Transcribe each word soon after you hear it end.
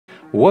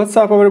What's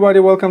up everybody,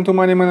 welcome to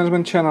Money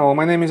Management channel.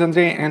 My name is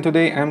Andrei and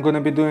today I'm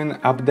gonna be doing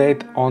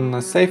update on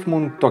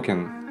SafeMoon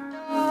token.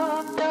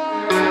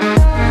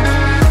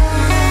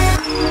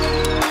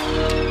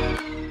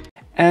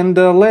 And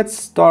let's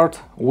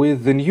start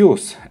with the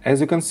news. As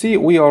you can see,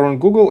 we are on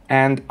Google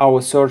and our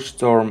search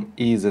term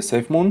is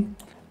SafeMoon.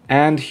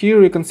 And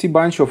here you can see a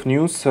bunch of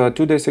news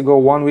 2 days ago,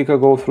 1 week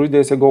ago, 3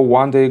 days ago,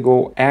 1 day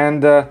ago,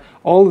 and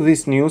all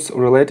this news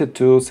related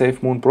to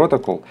SafeMoon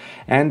protocol.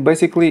 And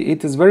basically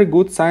it is very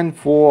good sign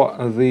for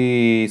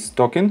this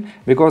token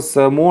because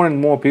more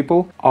and more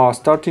people are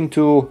starting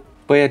to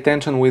pay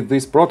attention with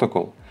this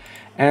protocol.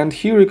 And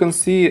here you can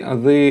see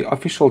the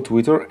official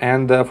Twitter,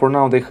 and for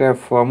now they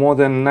have more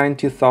than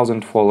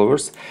 90,000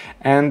 followers,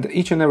 and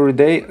each and every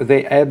day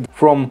they add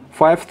from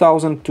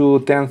 5,000 to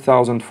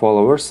 10,000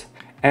 followers.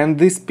 And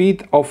the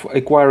speed of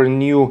acquiring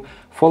new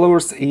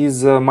followers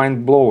is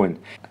mind-blowing.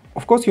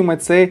 Of course, you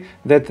might say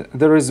that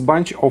there is a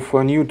bunch of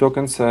new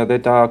tokens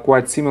that are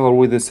quite similar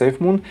with the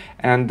SafeMoon,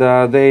 and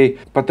they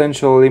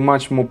potentially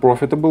much more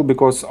profitable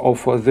because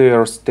of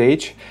their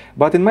stage.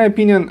 But in my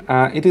opinion,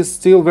 it is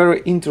still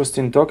very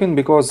interesting token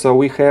because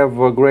we have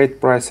a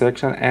great price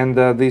action, and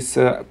this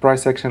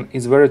price action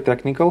is very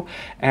technical,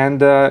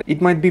 and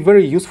it might be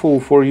very useful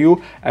for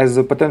you as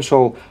a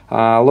potential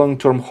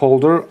long-term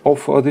holder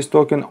of this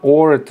token,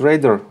 or a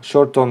trader,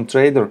 short-term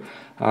trader,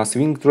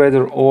 swing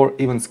trader, or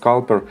even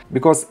scalper,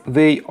 because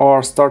they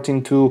are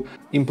starting to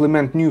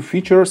implement new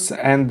features,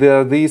 and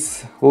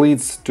this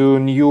leads to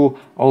new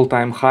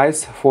all-time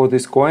highs for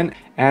this coin.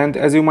 And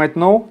as you might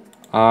know,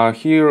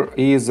 here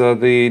is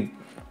the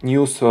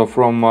news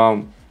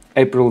from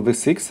April the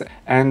 6th,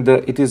 and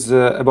it is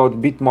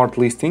about Bitmart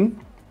listing.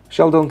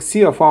 Sheldon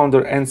Xia,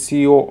 founder and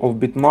CEO of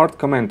Bitmart,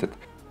 commented,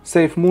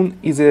 "SafeMoon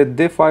is a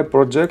DeFi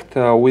project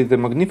with a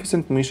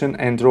magnificent mission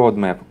and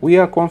roadmap. We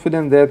are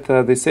confident that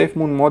the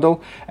SafeMoon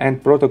model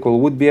and protocol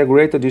would be a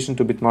great addition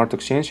to Bitmart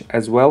exchange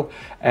as well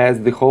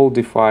as the whole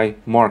DeFi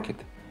market."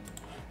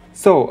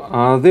 So,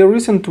 their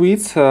recent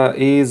tweets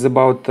is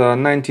about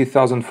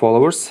 90,000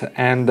 followers,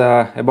 and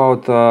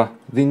about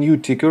the new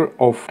ticker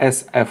of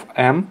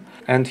SFM.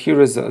 And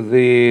here is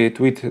the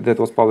tweet that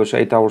was published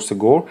 8 hours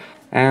ago,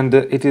 and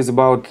it is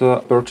about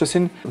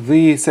purchasing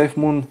the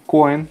SafeMoon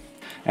coin.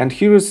 And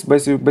here is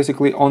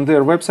basically on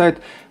their website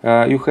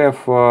you have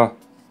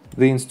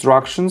the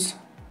instructions,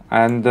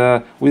 and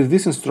with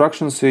these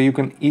instructions you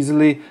can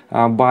easily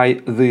buy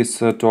this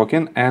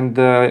token. And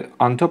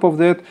on top of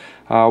that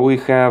we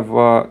have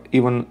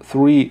even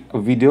 3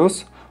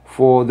 videos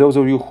for those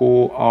of you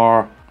who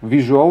are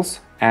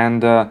visuals,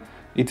 and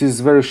it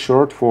is very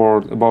short,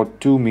 for about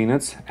 2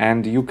 minutes,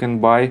 and you can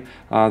buy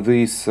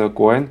this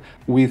coin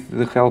with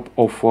the help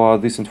of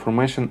this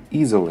information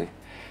easily.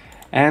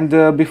 And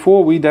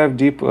before we dive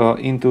deep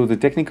into the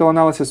technical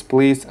analysis,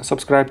 please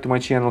subscribe to my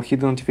channel, hit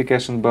the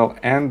notification bell,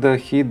 and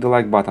hit the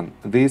like button.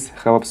 This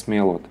helps me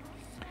a lot.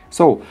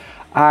 So,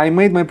 I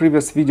made my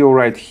previous video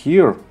right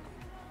here,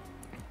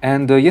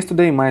 and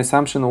yesterday my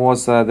assumption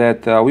was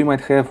that we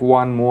might have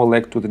one more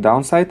leg to the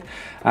downside,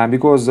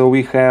 because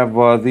we have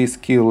these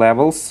key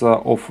levels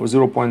of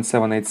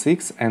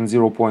 0.786 and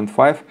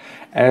 0.5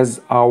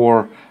 as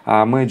our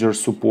major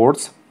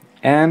supports.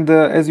 And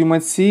as you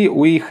might see,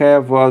 we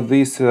have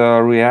this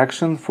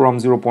reaction from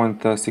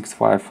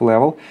 0.65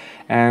 level,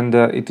 and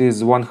it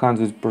is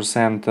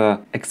 100%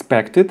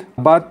 expected.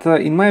 But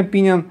in my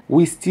opinion,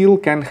 we still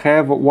can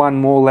have one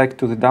more leg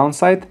to the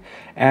downside,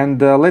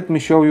 and let me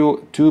show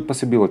you 2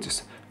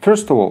 possibilities.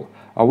 First of all,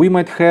 we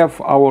might have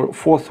our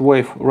 4th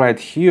wave right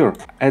here,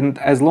 and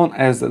as long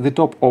as the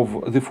top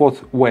of the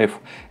 4th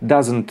wave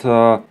doesn't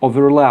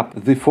overlap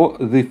the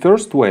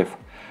first wave,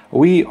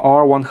 we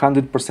are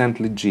 100%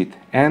 legit.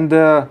 And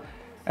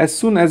as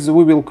soon as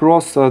we will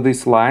cross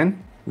this line,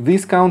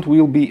 this count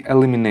will be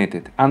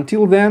eliminated.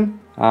 Until then,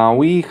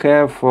 we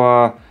have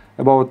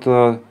about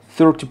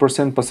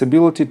 30%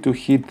 possibility to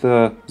hit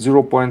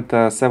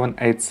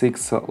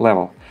 0.786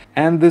 level.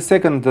 And the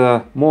second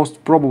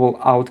most probable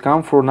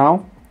outcome for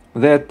now,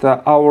 that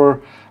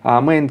our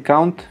main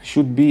count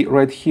should be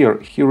right here.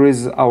 Here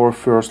is our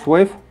first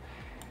wave,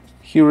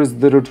 here is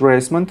the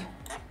retracement,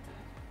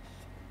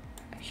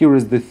 here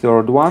is the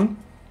third one,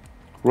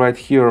 right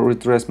here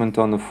retracement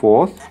on the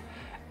 4th,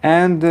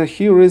 and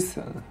here is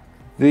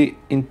the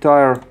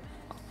entire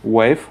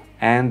wave,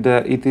 and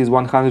it is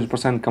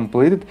 100%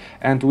 completed,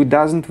 and we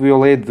doesn't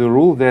violate the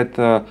rule that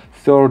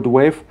 3rd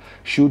wave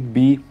should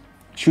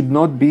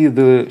not be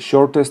the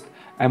shortest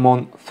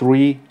among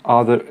 3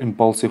 other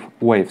impulsive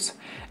waves.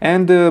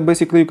 And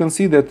basically you can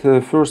see that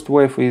first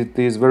wave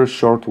is very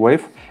short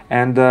wave,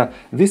 and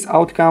this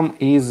outcome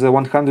is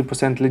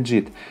 100%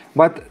 legit.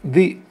 But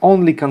the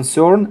only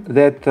concern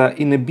that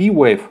in a B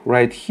wave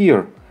right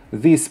here,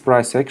 this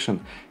price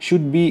action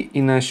should be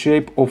in a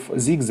shape of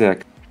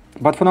zigzag.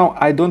 But for now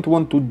I don't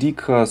want to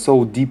dig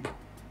so deep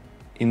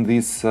in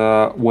this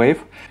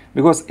wave,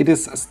 because it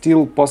is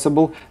still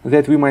possible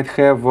that we might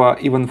have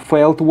even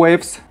failed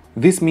waves.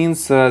 This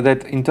means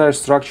that entire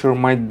structure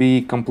might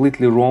be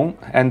completely wrong,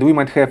 and we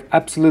might have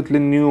absolutely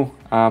new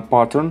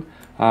pattern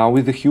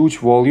with a huge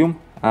volume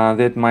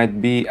that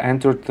might be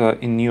entered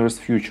in nearest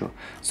future.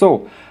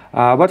 So,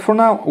 but for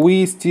now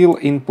we still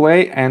in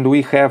play and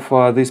we have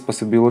this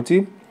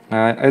possibility.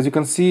 As you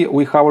can see,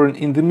 we hovering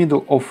in the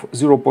middle of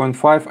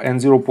 0.5 and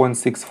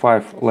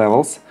 0.65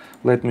 levels.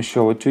 Let me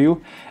show it to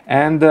you.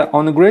 And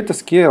on a greater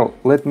scale,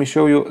 let me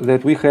show you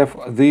that we have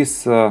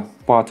this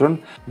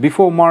pattern.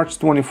 Before March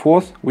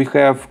 24th, we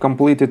have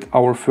completed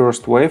our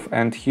first wave,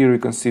 and here you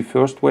can see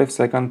first wave,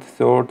 second,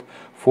 third,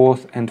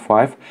 fourth and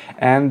 5.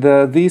 And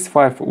these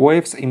 5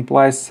 waves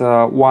implies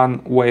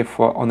one wave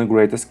on a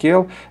greater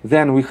scale.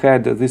 Then we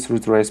had this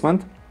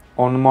retracement.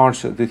 On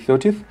March the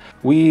 30th,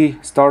 we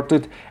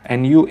started a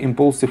new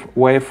impulsive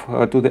wave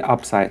to the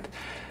upside.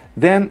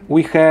 Then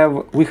we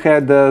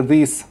had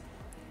this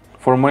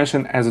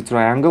formation as a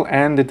triangle,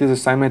 and it is a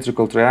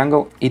symmetrical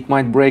triangle. It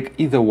might break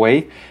either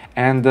way,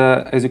 and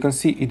as you can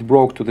see, it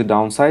broke to the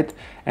downside.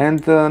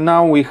 And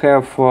now we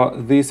have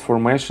this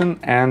formation,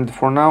 and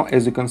for now,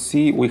 as you can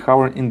see, we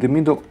hover in the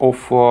middle of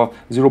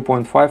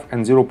 0.5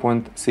 and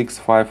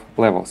 0.65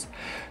 levels.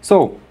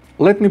 So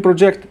let me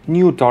project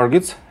new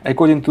targets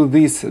according to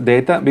this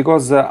data,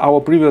 because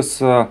our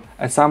previous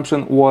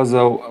assumption was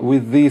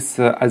with this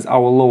as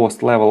our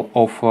lowest level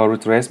of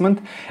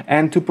retracement.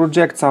 And to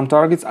project some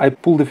targets, I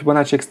pulled the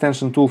Fibonacci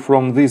extension tool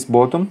from this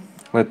bottom.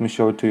 Let me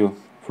show it to you.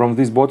 From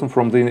this bottom,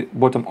 from the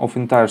bottom of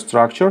entire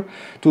structure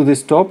to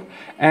this top.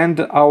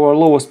 And our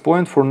lowest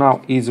point for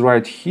now is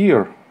right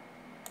here.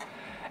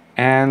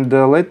 And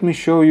let me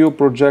show you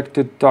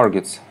projected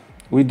targets.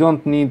 We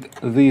don't need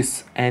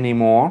this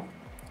anymore,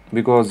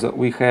 because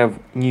we have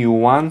new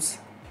ones.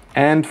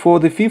 And for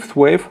the 5th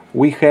wave,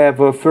 we have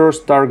a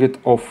first target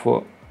of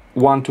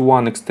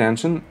 1-to-1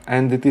 extension,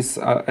 and it is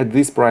at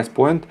this price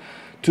point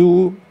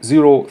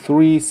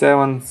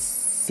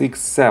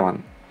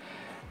 203,767.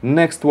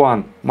 Next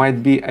one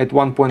might be at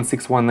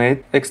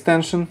 1.618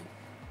 extension,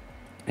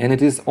 and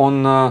it is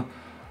on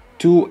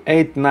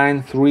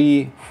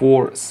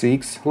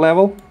 289,346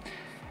 level.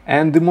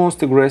 And the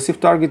most aggressive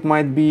target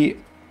might be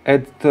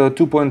at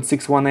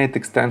 2.618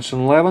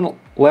 extension level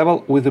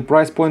with a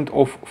price point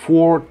of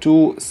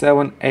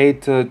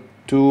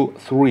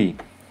 427,823.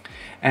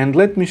 And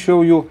let me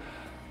show you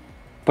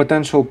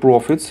potential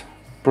profits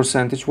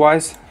percentage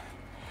wise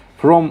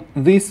from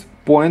this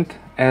point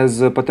as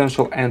a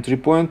potential entry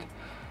point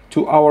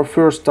to our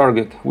first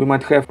target. We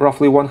might have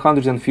roughly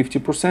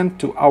 150%.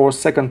 To our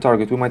second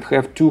target, we might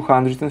have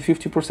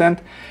 250%.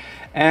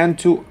 And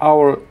to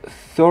our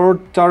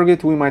third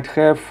target, we might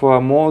have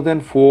more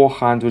than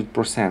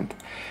 400%.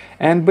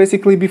 And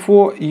basically,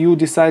 before you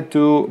decide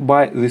to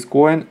buy this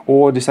coin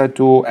or decide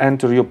to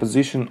enter your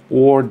position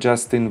or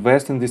just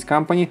invest in this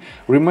company,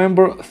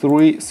 remember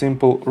 3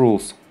 simple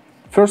rules.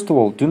 First of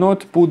all, do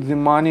not put the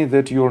money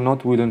that you are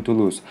not willing to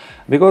lose,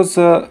 because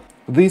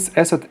this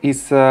asset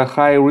is a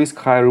high risk,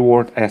 high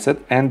reward asset,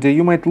 and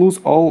you might lose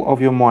all of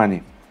your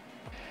money.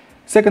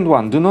 Second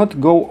one, do not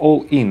go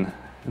all in.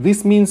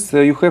 This means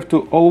you have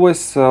to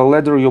always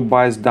ladder your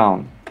buys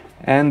down,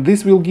 and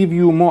this will give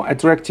you more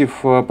attractive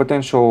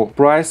potential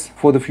price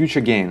for the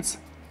future gains.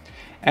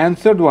 And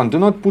third one, do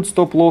not put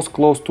stop loss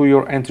close to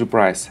your entry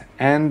price.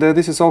 And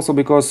this is also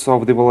because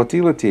of the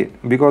volatility,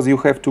 because you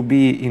have to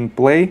be in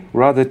play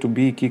rather to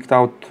be kicked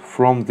out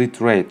from the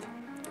trade.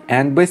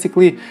 And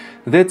basically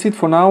that's it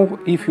for now.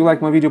 If you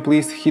like my video,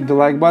 please hit the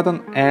like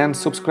button and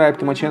subscribe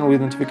to my channel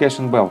with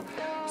notification bell.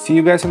 See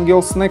you guys and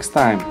girls next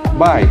time.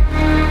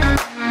 Bye!